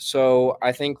 So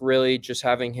I think really just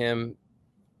having him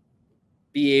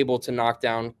be able to knock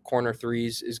down corner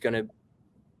threes is going to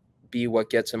be what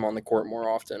gets him on the court more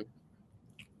often.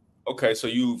 Okay, so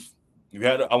you've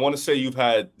had, I want to say you've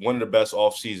had one of the best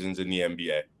off seasons in the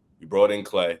NBA. You brought in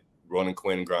Clay, brought in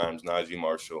Quinn Grimes, Najee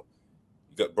Marshall,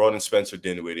 brought in Spencer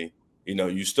Dinwiddie.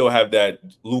 You still have that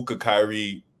Luka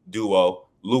Kyrie duo.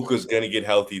 Luka's going to get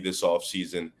healthy this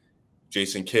offseason.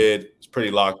 Jason Kidd is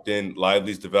pretty locked in.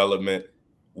 Lively's development.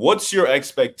 What's your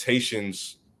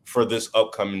expectations for this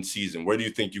upcoming season? Where do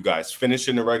you think you guys finish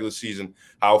in the regular season?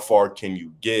 How far can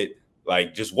you get?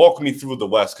 Like, just walk me through the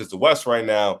West, because the West right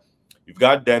now, you've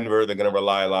got Denver. They're going to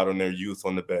rely a lot on their youth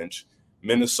on the bench.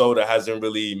 Minnesota hasn't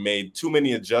really made too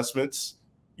many adjustments.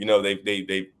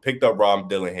 They picked up Rob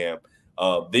Dillingham.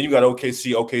 Then you got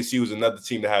OKC. OKC was another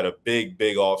team that had a big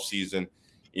offseason.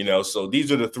 So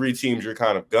these are the three teams you're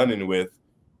kind of gunning with.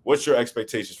 What's your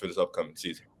expectations for this upcoming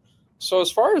season? So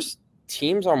as far as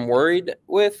teams I'm worried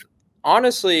with,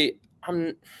 honestly,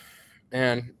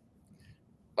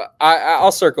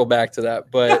 I'll circle back to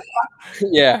that. But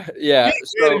yeah.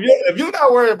 So, if you're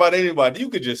not worried about anybody, you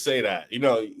could just say that.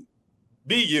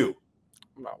 Be you.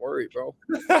 I'm not worried, bro.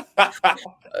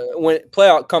 When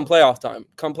playoff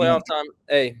time,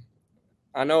 hey,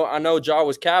 I know Ja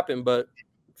was capping, but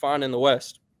fine in the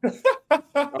West.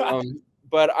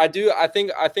 But I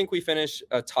think we finish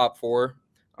a top four.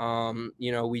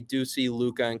 We do see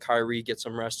Luka and Kyrie get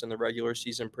some rest in the regular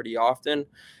season pretty often,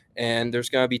 and there's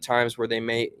going to be times where they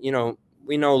may,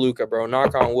 we know Luka, bro,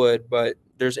 knock on wood, but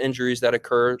there's injuries that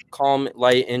occur, calm,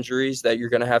 light injuries that you're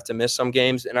going to have to miss some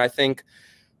games. And I think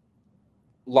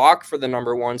lock for the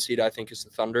number one seed, I think, is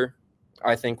the Thunder.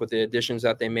 I think with the additions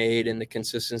that they made and the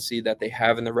consistency that they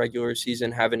have in the regular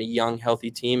season, having a young,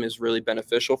 healthy team is really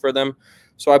beneficial for them.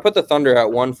 So I put the Thunder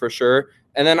at one for sure.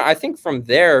 And then I think from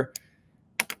there,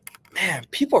 man,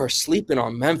 people are sleeping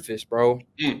on Memphis, bro.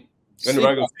 In the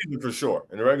regular season, for sure.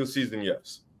 In the regular season,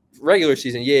 yes. Regular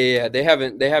season, yeah. They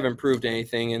haven't proved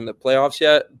anything in the playoffs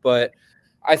yet, but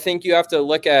I think you have to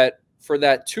look at for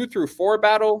that 2 through 4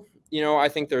 battle. I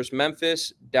think there's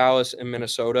Memphis, Dallas, and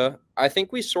Minnesota. I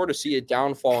think we sort of see a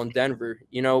downfall in Denver.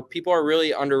 People are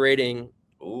really underrating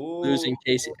losing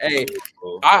KC. Hey,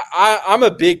 I'm a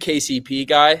big KCP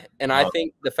guy, and I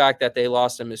think the fact that they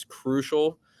lost him is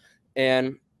crucial.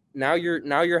 And now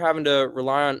you're having to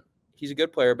rely on. He's a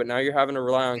good player, but now you're having to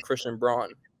rely on Christian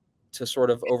Braun to sort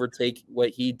of overtake what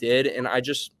he did. And I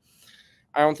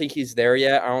don't think he's there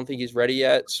yet. I don't think he's ready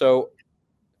yet. So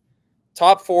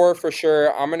top 4 for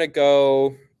sure. I'm going to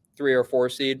go 3 or 4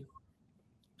 seed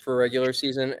for regular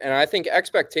season. And I think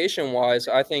expectation-wise,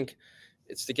 I think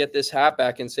it's to get this hat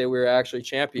back and say we're actually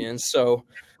champions. So,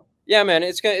 yeah, man,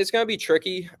 it's gonna be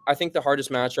tricky. I think the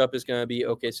hardest matchup is going to be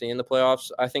OKC in the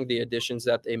playoffs. I think the additions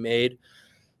that they made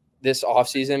this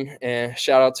offseason, and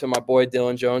shout out to my boy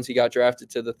Dylan Jones. He got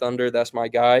drafted to the Thunder. That's my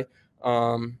guy.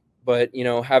 But,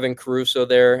 having Caruso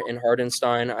there and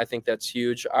Hardenstein, I think that's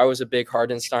huge. I was a big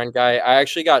Hardenstein guy. I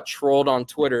actually got trolled on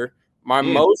Twitter. My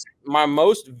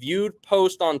most viewed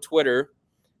post on Twitter,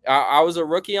 I was a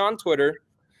rookie on Twitter,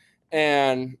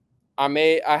 and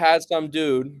I had some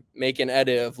dude make an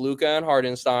edit of Luka and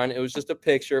Hardenstein. It was just a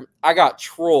picture. I got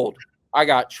trolled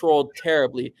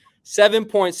terribly.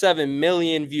 7.7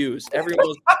 million views. Everyone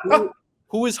was,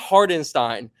 who is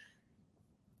Hardenstein?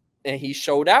 And he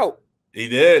showed out. He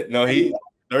did. No, he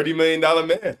 $30 million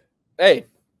man.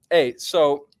 Hey.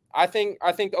 So I think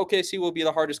OKC will be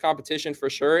the hardest competition for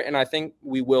sure, and I think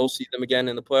we will see them again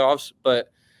in the playoffs.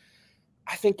 But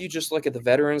I think you just look at the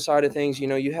veteran side of things.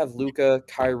 You have Luka,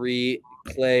 Kyrie,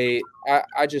 Clay.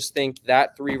 I just think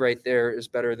that three right there is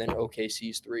better than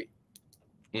OKC's three.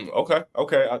 Okay.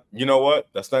 You know what?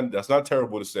 That's not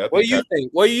terrible to say. What do you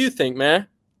think? What do you think, man?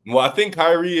 Well, I think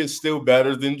Kyrie is still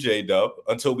better than J-Dub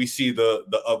until we see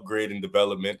the upgrade and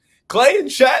development. Clay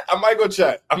and Chat, I might go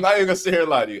Chat. I'm not even gonna sit here and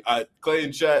lie to you. Clay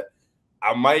and Chat,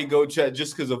 I might go Chat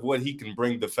just because of what he can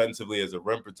bring defensively as a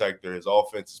rim protector. His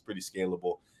offense is pretty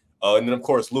scalable. And then of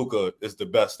course Luka is the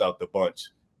best out the bunch.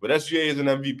 But SGA is an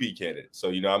MVP candidate, so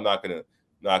I'm not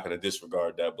gonna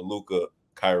disregard that. But Luka,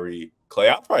 Kyrie, Clay,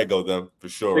 I'll probably go them for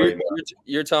sure right now.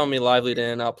 You're telling me Lively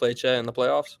didn't outplay Chet in the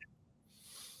playoffs?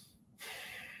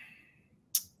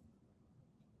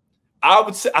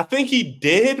 I think he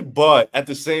did, but at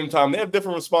the same time, they have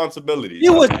different responsibilities.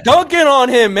 He was dunking on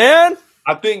him, man.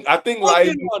 I think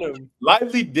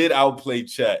Lively did outplay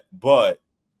Chet, but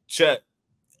Chet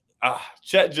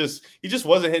just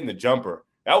wasn't hitting the jumper.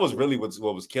 That was really what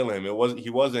was killing him.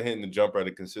 He wasn't hitting the jumper at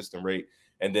a consistent rate,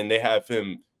 and then they have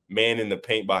him man in the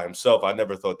paint by himself. I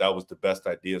never thought that was the best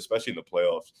idea, especially in the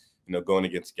playoffs. Going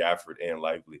against Gafford and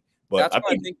Lively. But that's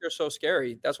why I think they're so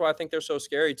scary. That's why I think they're so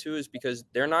scary too, is because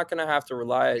they're not going to have to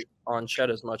rely on Chet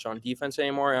as much on defense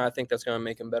anymore, and I think that's going to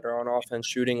make him better on offense,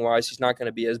 shooting wise. He's not going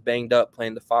to be as banged up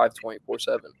playing the 5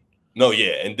 24/7. No,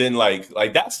 yeah, and then like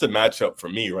that's the matchup for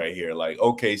me right here. Like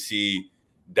OKC,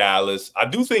 Dallas. I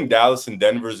do think Dallas and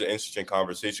Denver is an interesting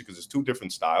conversation because it's two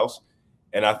different styles,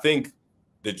 and I think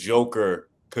the Joker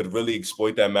could really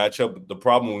exploit that matchup. The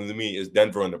problem with me is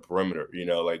Denver on the perimeter.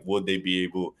 Like would they be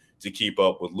able to keep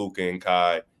up with Luka and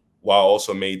Kai while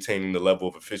also maintaining the level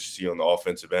of efficiency on the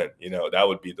offensive end? That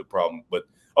would be the problem. But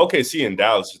OKC and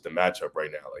Dallas is the matchup right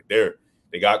now. Like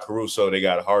they got Caruso, they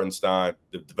got Hartenstein,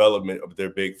 the development of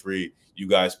their big three. You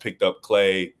guys picked up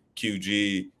Clay,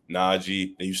 QG,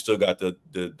 Najee, and you still got the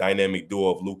dynamic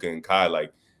duo of Luka and Kai.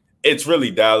 Like it's really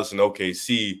Dallas and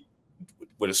OKC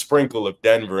with a sprinkle of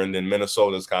Denver, and then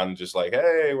Minnesota's kind of just like,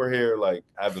 hey, we're here, like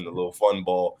having a little fun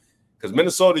ball. Because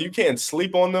Minnesota, you can't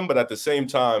sleep on them, but at the same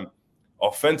time,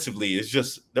 offensively, it's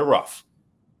just they're rough.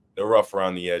 They're rough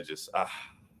around the edges.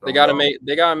 They gotta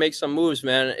make some moves,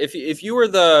 man. If you were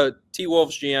the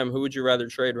T-Wolves GM, who would you rather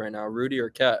trade right now, Rudy or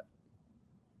Cat?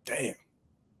 Damn,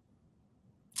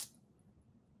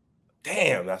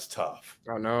 that's tough.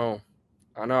 I know.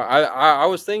 I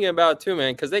was thinking about it too,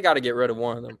 man, because they got to get rid of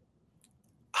one of them.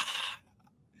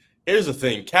 Here's the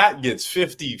thing: Cat gets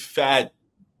 $50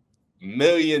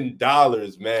 million,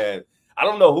 man. I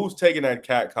don't know who's taking that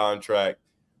Cat contract.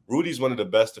 Rudy's one of the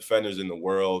best defenders in the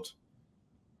world.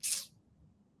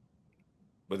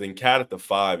 But then Cat at the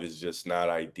 5 is just not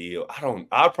ideal.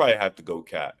 I'll probably have to go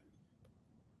Cat.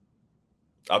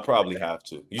 I'll probably have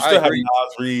to. You still have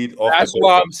Nas Reed. That's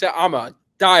why I'm saying I'm a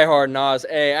diehard Nas.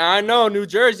 Hey, I know New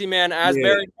Jersey, man.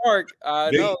 Asbury Park.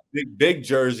 Big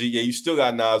Jersey. Yeah, you still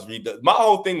got Nas Reed. My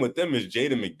whole thing with them is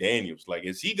Jaden McDaniels. Like,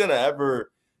 is he gonna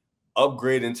ever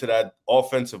upgrade into that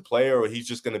offensive player, or he's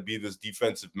just gonna be this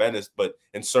defensive menace? But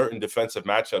in certain defensive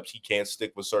matchups, he can't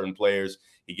stick with certain players.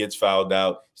 He gets fouled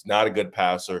out. He's not a good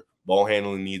passer. Ball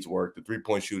handling needs work. The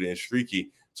 3-point shooting is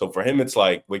streaky. So for him, it's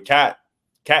like with Cat,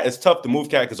 it's tough to move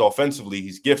Cat because offensively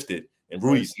he's gifted and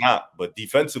Rudy's not. But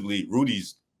defensively,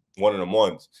 Rudy's one of them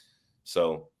ones.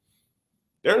 So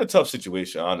they're in a tough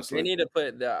situation, honestly. They need to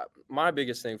put that. My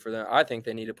biggest thing for them, I think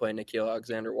they need to play Nickeil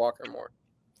Alexander-Walker more.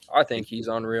 I think he's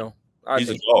unreal. He's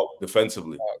a dog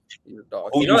defensively. He's a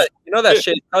dog. You know that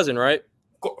Shea's cousin, right?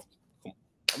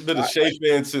 I've been a Shea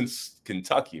fan since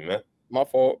Kentucky, man. My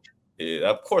fault. Yeah,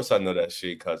 of course I know that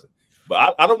Shea cousin.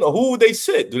 But I don't know. Who would they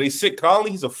sit? Do they sit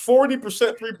Conley? He's a 40%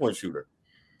 3-point shooter.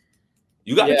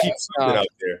 You got to keep something out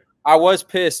there. I was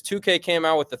pissed. 2K came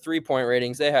out with the 3-point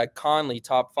ratings. They had Conley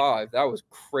top 5. That was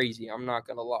crazy. I'm not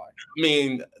going to lie. I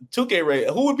mean, 2K rate.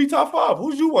 Who would be top 5?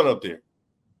 Who's you one up there?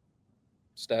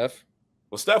 Steph.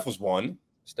 Well, Steph was 1.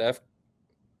 Steph.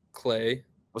 Clay.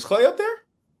 Was Clay up there?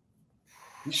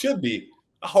 He should be.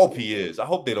 I hope he is. I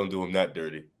hope they don't do him that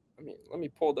dirty. Let me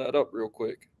pull that up real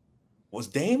quick. Was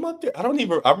Dame up there? I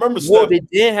remember Steph. Well, they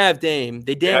didn't have Dame.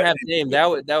 They didn't have Dame.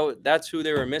 That's who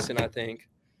they were missing, I think.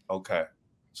 Okay.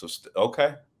 So,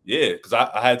 okay. Yeah, because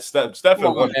I had Steph at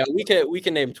 1. We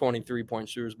can name 23-point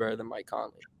shooters better than Mike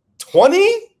Conley.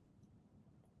 20?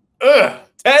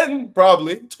 10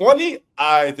 probably. 20?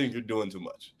 I think you're doing too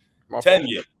much. 10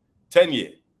 yeah. 10 yeah.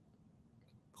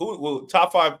 Who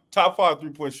top five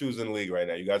 3-point shooters in the league right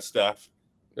now? You got Steph.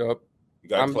 Yep. You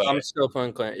got Clay. I'm still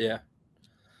playing Clay, yeah.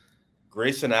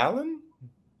 Grayson Allen?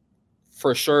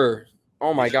 For sure.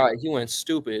 Oh my God, he went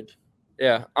stupid.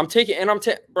 Yeah. I'm taking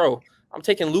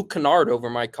Luke Kennard over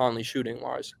Mike Conley shooting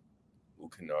wise.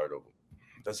 Luke Kennard over.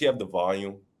 Does he have the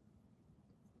volume?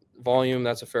 Volume,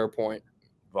 that's a fair point.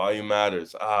 Volume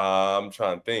matters. I'm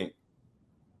trying to think.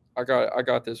 I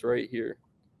got this right here.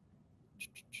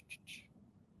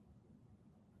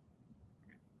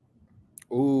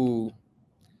 Ooh.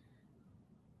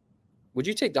 Would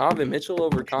you take Donovan Mitchell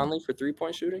over Conley for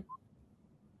 3-point shooting?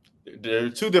 They're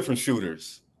two different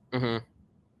shooters. Mm-hmm.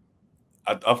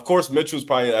 Of course, Mitchell's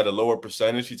probably at a lower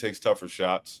percentage. He takes tougher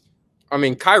shots. I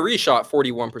mean, Kyrie shot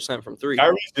 41% from 3.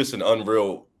 Kyrie's just an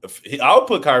unreal. I would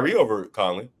put Kyrie over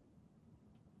Conley.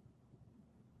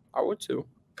 I would too.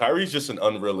 Kyrie's just an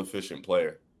unreal efficient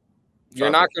player. You're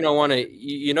not going to want to –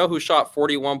 you know who shot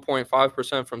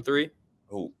 41.5% from 3?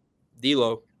 Who?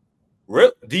 D'Lo.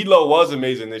 D'Lo was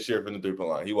amazing this year from the three-point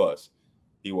line. He was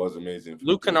amazing.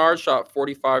 Luke Kennard shot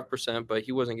 45%, but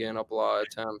he wasn't getting up a lot of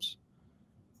attempts.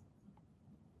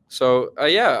 So,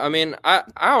 yeah, I mean, I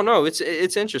don't know. It's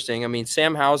interesting. I mean,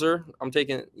 Sam Hauser, I'm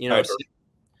taking,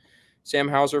 Sam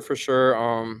Hauser for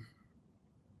sure.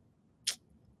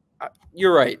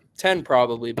 You're right. 10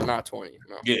 probably, but not 20.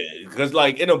 No. Yeah, because,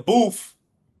 like, in a booth,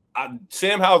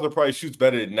 Sam Hauser probably shoots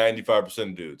better than 95%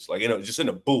 of dudes. Like, just in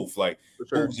a booth, like,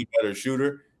 who's a better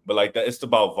shooter? But, like, that, it's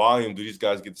about volume. Do these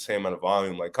guys get the same amount of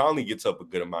volume? Like, Conley gets up a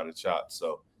good amount of shots.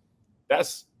 So,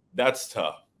 that's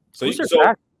tough. So,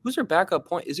 who's their backup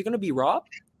point? Is it going to be Rob?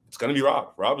 It's going to be Rob.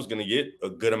 Rob is going to get a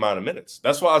good amount of minutes.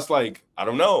 That's why it's like, I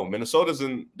don't know. Minnesota's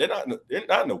they're not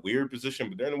in a weird position,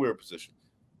 but they're in a weird position.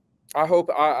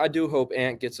 I do hope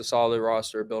Ant gets a solid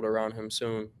roster built around him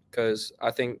soon, because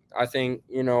I think I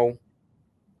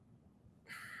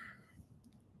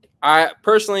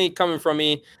personally, coming from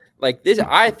me, like this,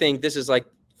 I think this is like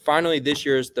finally this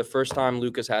year is the first time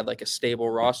Luka's had like a stable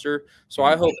roster. So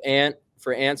I hope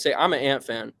for Ant's sake, I'm an Ant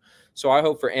fan. So I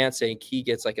hope for Ant's sake he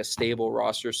gets like a stable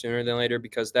roster sooner than later,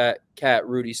 because that Cat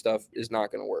Rudy stuff is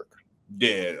not going to work.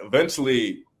 Yeah,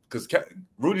 eventually, because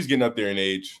Rudy's getting up there in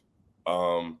age.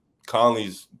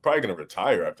 Conley's probably going to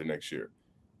retire after next year.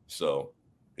 So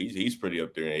he's pretty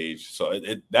up there in age. So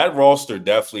that roster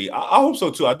definitely, I hope so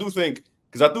too. I do think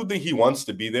he wants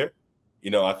to be there.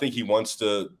 I think he wants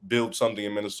to build something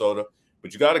in Minnesota,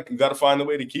 but you gotta find a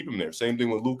way to keep him there. Same thing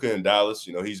with Luka in Dallas.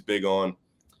 He's big on,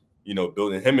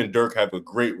 building. Him and Dirk have a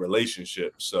great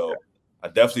relationship. So I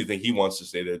definitely think he wants to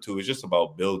stay there too. It's just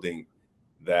about building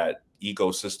that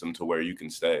ecosystem to where you can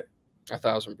stay.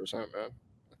 1,000%, man.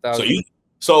 1,000%.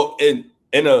 So this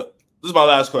is my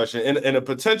last question. In a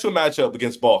potential matchup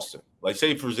against Boston, like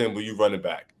say for example you run it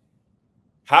back,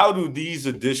 how do these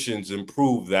additions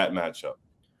improve that matchup?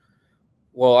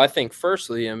 Well, I think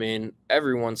firstly, I mean,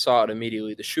 everyone saw it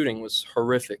immediately. The shooting was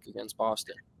horrific against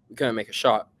Boston. We couldn't make a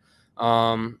shot.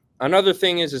 Another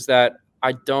thing is that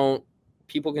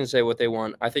people can say what they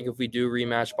want. I think if we do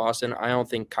rematch Boston, I don't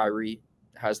think Kyrie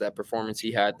has that performance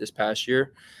he had this past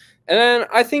year. And then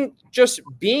I think just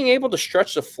being able to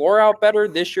stretch the floor out better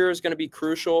this year is going to be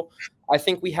crucial. I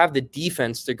think we have the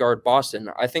defense to guard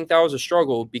Boston. I think that was a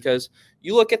struggle, because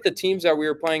you look at the teams that we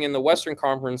were playing in the Western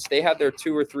Conference, they had their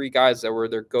 2 or 3 guys that were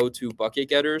their go-to bucket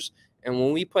getters. And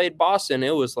when we played Boston,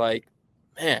 it was like,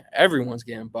 man, everyone's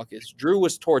getting buckets. Drew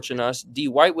was torching us. D.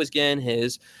 White was getting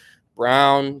his.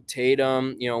 Brown,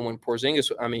 Tatum, when Porzingis,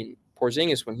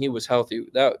 when he was healthy,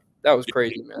 that was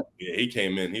crazy, man. Yeah, he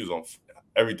came in. He was on.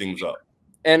 Everything was up.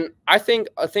 And I think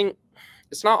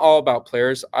it's not all about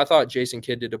players. I thought Jason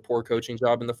Kidd did a poor coaching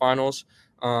job in the finals.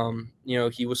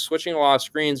 He was switching a lot of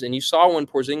screens, and you saw when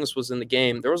Porzingis was in the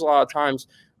game, there was a lot of times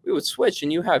we would switch,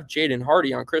 and you have Jaden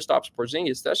Hardy on Kristaps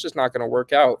Porzingis. That's just not going to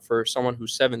work out for someone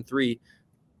who's 7'3",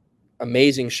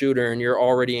 amazing shooter, and you're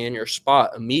already in your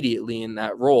spot immediately in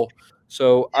that role.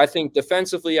 So I think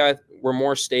defensively, we're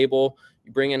more stable.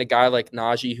 You bring in a guy like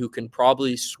Najee who can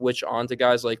probably switch on to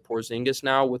guys like Porzingis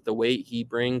now with the weight he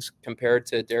brings compared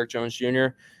to Derrick Jones Jr.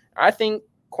 I think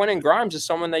Quentin Grimes is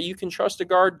someone that you can trust to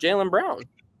guard Jaylen Brown.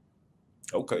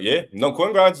 Okay, yeah. No,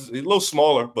 Quentin Grimes is a little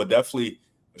smaller, but definitely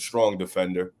a strong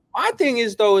defender. My thing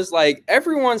is like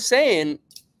everyone's saying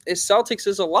Celtics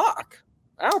is a lock.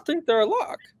 I don't think they're a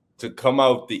lock. To come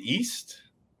out the East?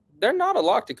 They're not a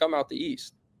lock to come out the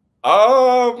East.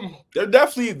 They're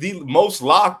definitely the most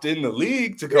locked in the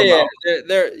league to come out.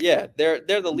 They're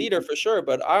the leader for sure,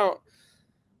 but I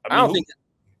don't think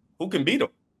who can beat them.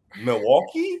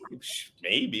 Milwaukee,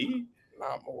 maybe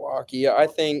not Milwaukee. I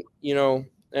think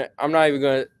I'm not even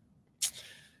gonna.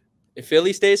 If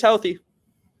Philly stays healthy,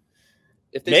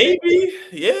 Philly.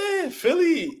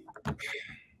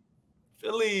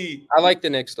 I like the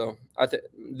Knicks though. I think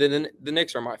the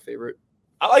Knicks are my favorite.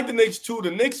 I like the Knicks too. The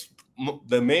Knicks.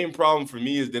 The main problem for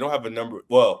me is they don't have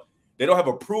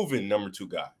a proven number 2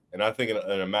 guy. And I think in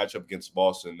a matchup against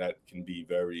Boston, that can be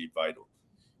very vital.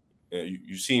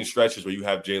 You've seen stretches where you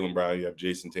have Jaylen Brown, you have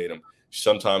Jason Tatum.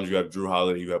 Sometimes you have Drew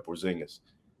Holiday, you have Porzingis.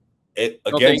 You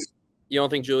don't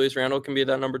think Julius Randle can be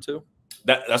that number 2?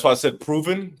 That's why I said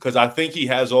proven, because I think he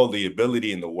has all the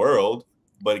ability in the world.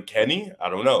 But Kenny, I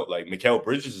don't know. Like Mikal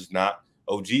Bridges is not,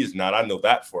 OG is not. I know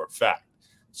that for a fact.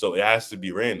 So it has to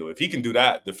be Randle. If he can do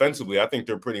that defensively, I think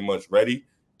they're pretty much ready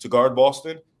to guard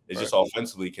Boston. It's just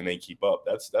offensively, can they keep up?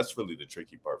 That's really the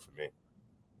tricky part for me.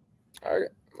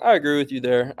 I agree with you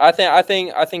there. I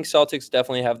think Celtics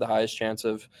definitely have the highest chance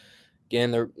of,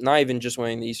 again, they're not even just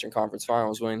winning the Eastern Conference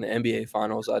Finals, winning the NBA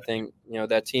Finals. I think,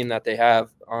 that team that they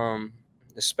have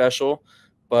is special.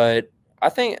 But I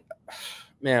think,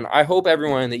 man, I hope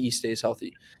everyone in the East stays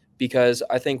healthy, because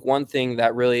I think one thing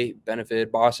that really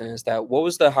benefited Boston is that what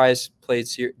was the highest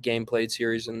game played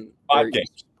series in 5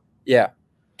 games? Yeah.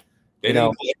 They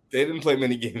didn't play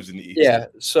many games in the East. Yeah.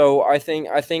 So I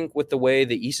think with the way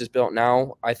the East is built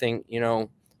now, I think,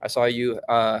 I saw you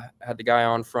had the guy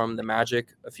on from the Magic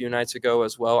a few nights ago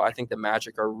as well. I think the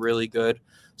Magic are really good.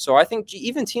 So I think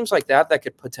even teams like that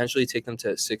could potentially take them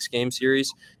to a 6-game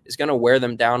series is going to wear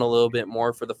them down a little bit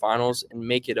more for the finals and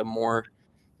make it a more,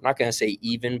 I'm not going to say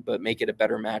even, but make it a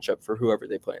better matchup for whoever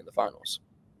they play in the finals.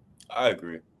 I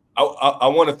agree. I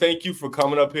want to thank you for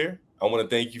coming up here. I want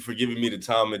to thank you for giving me the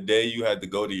time of day. You had to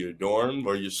go to your dorm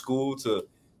or your school to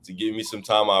give me some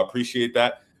time. I appreciate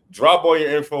that. Drop all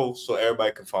your info so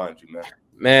everybody can find you, man.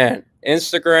 Man,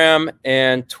 Instagram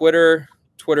and Twitter.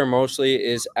 Twitter mostly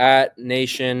is at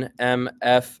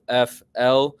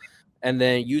NationMFFL. And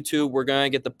then YouTube, we're going to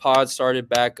get the pod started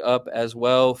back up as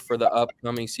well for the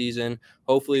upcoming season.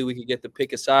 Hopefully we can get the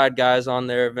Pick a Side guys on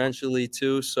there eventually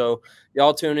too. So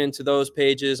y'all tune into those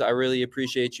pages. I really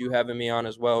appreciate you having me on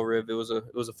as well, Riv. It was a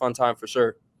fun time for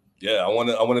sure. Yeah, I want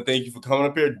to thank you for coming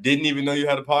up here. Didn't even know you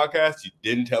had a podcast. You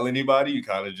didn't tell anybody. You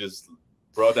kind of just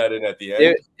brought that in at the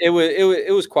end. It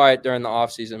was quiet during the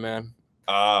off season, man.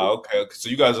 Okay. So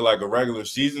you guys are like a regular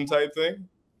season type thing?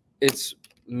 It's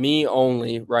me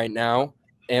only right now,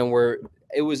 and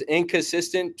it was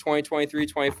inconsistent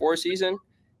 2023-24 season,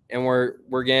 and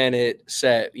we're getting it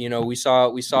set. We saw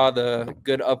the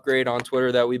good upgrade on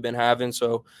Twitter that we've been having,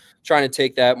 so trying to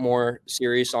take that more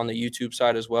serious on the YouTube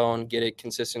side as well and get it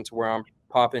consistent to where I'm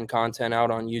popping content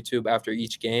out on YouTube after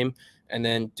each game, and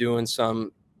then doing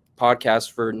some podcasts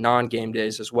for non-game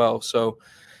days as well. So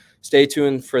stay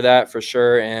tuned for that for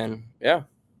sure. And yeah,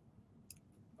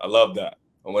 I love that.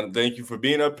 I want to thank you for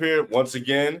being up here once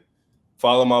again.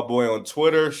 Follow my boy on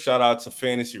Twitter. Shout out to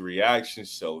Fantasy Reaction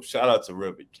Show. Shout out to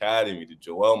Rip Academy, the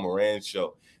Joel Moran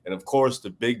Show, and of course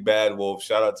the Big Bad Wolf.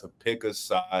 Shout out to Pick a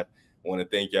Side. I want to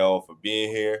thank y'all for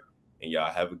being here, and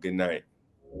y'all have a good night.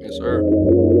 Yes, sir.